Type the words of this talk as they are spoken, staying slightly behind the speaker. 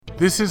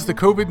This is the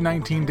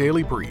COVID-19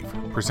 Daily Brief,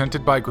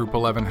 presented by Group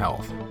 11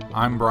 Health.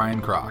 I'm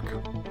Brian Kroc.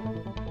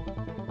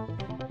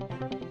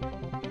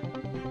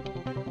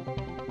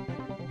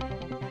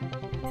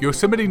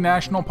 Yosemite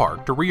National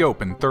Park to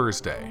reopen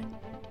Thursday.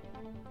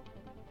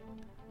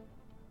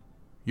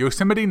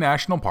 Yosemite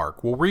National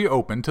Park will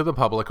reopen to the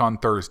public on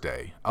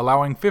Thursday,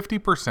 allowing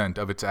 50%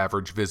 of its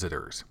average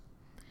visitors.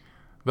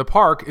 The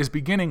park is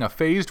beginning a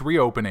phased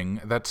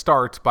reopening that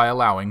starts by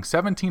allowing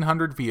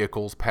 1,700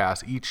 vehicles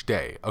pass each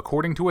day,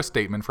 according to a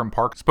statement from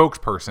park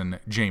spokesperson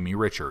Jamie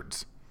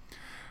Richards.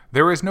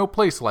 "There is no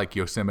place like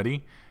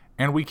Yosemite,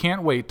 and we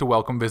can't wait to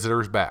welcome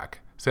visitors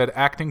back," said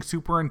Acting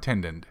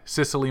Superintendent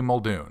Cicely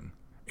Muldoon.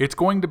 "It's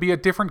going to be a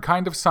different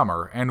kind of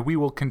summer, and we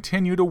will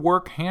continue to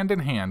work hand in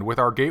hand with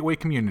our gateway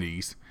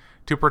communities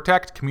to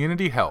protect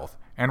community health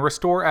and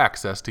restore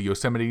access to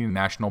Yosemite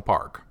National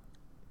Park."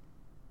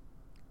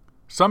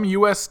 Some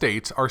U.S.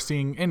 states are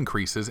seeing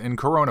increases in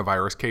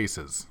coronavirus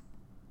cases.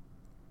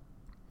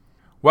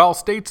 While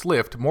states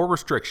lift more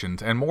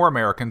restrictions and more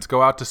Americans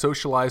go out to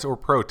socialize or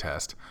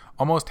protest,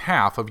 almost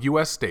half of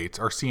U.S. states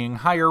are seeing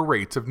higher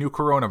rates of new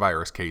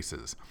coronavirus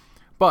cases.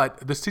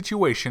 But the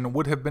situation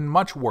would have been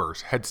much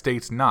worse had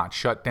states not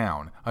shut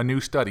down, a new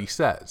study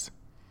says.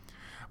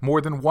 More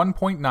than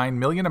 1.9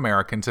 million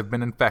Americans have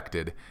been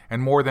infected,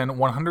 and more than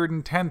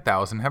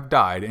 110,000 have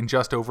died in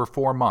just over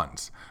 4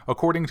 months,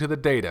 according to the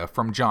data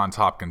from Johns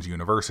Hopkins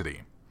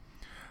University.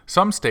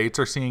 Some states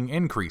are seeing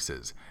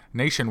increases.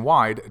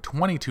 Nationwide,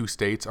 22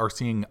 states are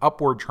seeing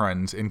upward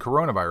trends in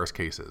coronavirus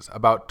cases.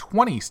 About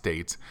 20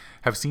 states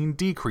have seen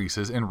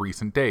decreases in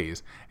recent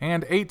days,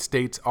 and 8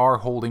 states are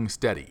holding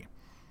steady.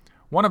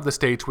 One of the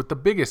states with the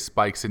biggest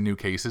spikes in new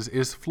cases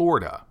is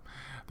Florida.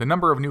 The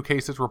number of new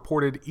cases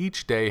reported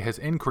each day has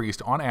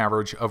increased on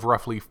average of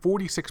roughly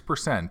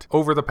 46%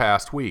 over the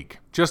past week,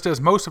 just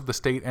as most of the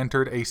state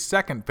entered a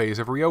second phase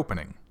of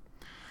reopening.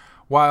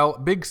 While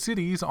big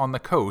cities on the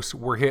coast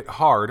were hit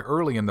hard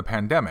early in the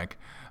pandemic,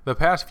 the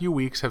past few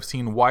weeks have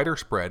seen wider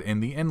spread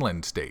in the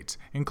inland states,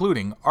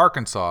 including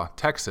Arkansas,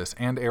 Texas,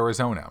 and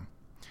Arizona.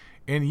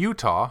 In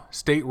Utah,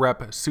 State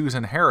Rep.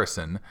 Susan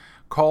Harrison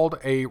called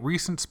a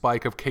recent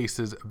spike of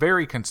cases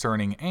very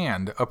concerning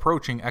and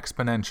approaching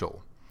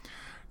exponential.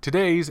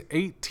 Today's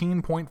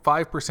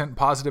 18.5%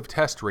 positive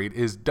test rate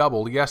is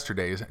double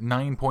yesterday's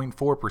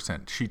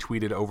 9.4%, she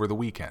tweeted over the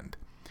weekend.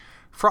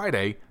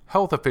 Friday,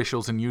 health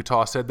officials in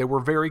Utah said they were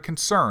very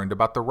concerned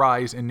about the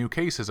rise in new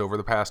cases over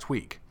the past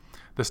week.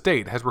 The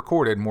state has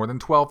recorded more than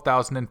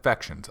 12,000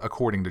 infections,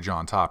 according to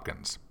Johns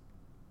Hopkins.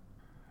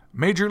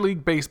 Major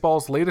League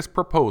Baseball's latest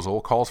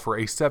proposal calls for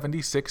a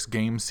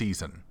 76-game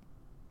season.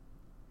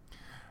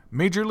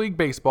 Major League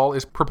Baseball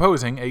is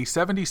proposing a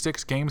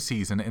 76-game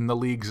season in the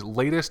league's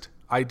latest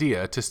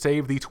idea to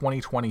save the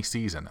 2020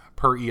 season,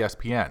 per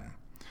ESPN.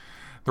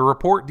 The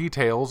report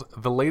details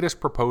the latest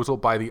proposal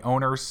by the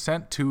owners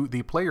sent to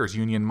the Players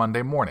Union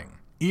Monday morning.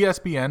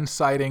 ESPN,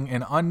 citing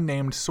an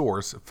unnamed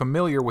source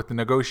familiar with the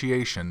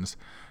negotiations,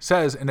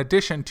 says in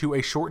addition to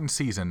a shortened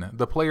season,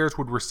 the players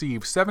would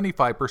receive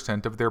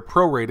 75% of their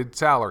prorated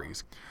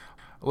salaries.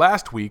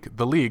 Last week,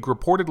 the league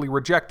reportedly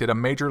rejected a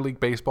Major League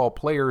Baseball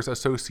Players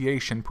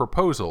Association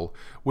proposal,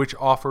 which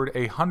offered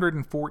a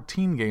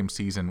 114-game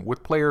season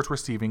with players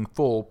receiving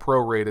full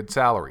prorated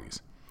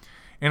salaries.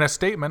 In a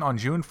statement on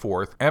June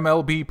 4th,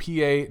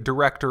 MLBPA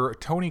Director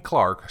Tony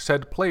Clark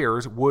said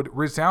players would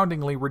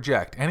resoundingly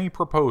reject any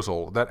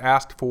proposal that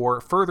asked for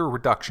further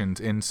reductions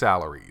in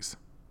salaries.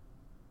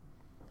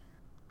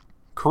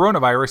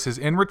 Coronavirus is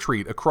in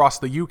retreat across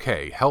the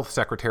UK, Health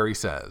Secretary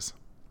says.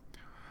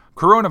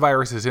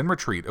 Coronavirus is in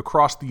retreat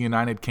across the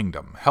United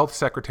Kingdom, Health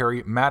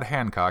Secretary Matt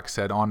Hancock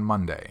said on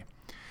Monday.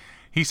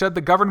 He said the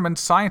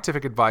government's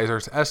scientific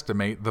advisors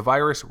estimate the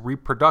virus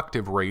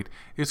reproductive rate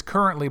is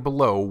currently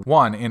below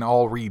 1 in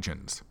all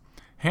regions.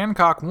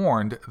 Hancock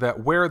warned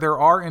that where there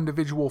are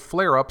individual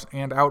flare-ups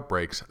and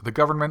outbreaks, the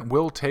government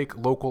will take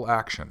local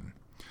action.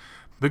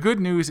 The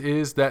good news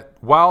is that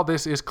while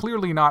this is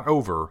clearly not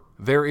over,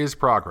 there is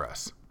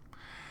progress.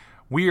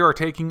 "We are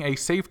taking a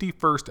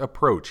safety-first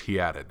approach," he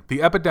added.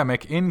 "The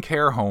epidemic in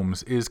care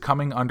homes is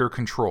coming under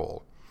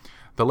control.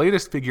 The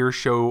latest figures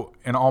show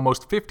an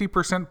almost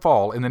 50%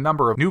 fall in the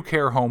number of new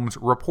care homes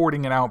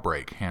reporting an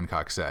outbreak,"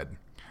 Hancock said.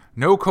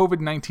 No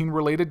COVID-19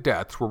 related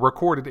deaths were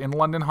recorded in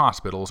London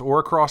hospitals or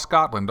across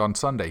Scotland on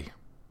Sunday.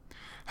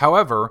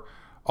 However,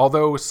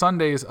 although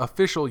Sunday's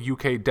official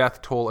UK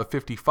death toll of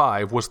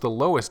 55 was the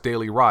lowest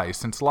daily rise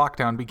since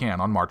lockdown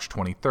began on March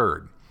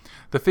 23rd.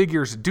 The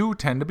figures do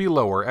tend to be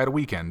lower at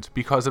weekends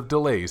because of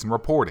delays in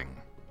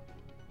reporting.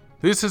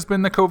 This has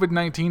been the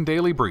COVID-19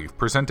 Daily Brief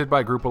presented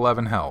by Group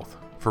 11 Health.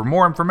 For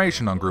more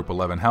information on Group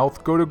 11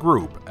 Health, go to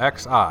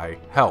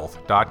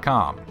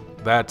groupxihealth.com.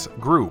 That's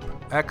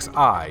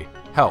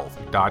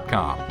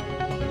groupxihealth.com.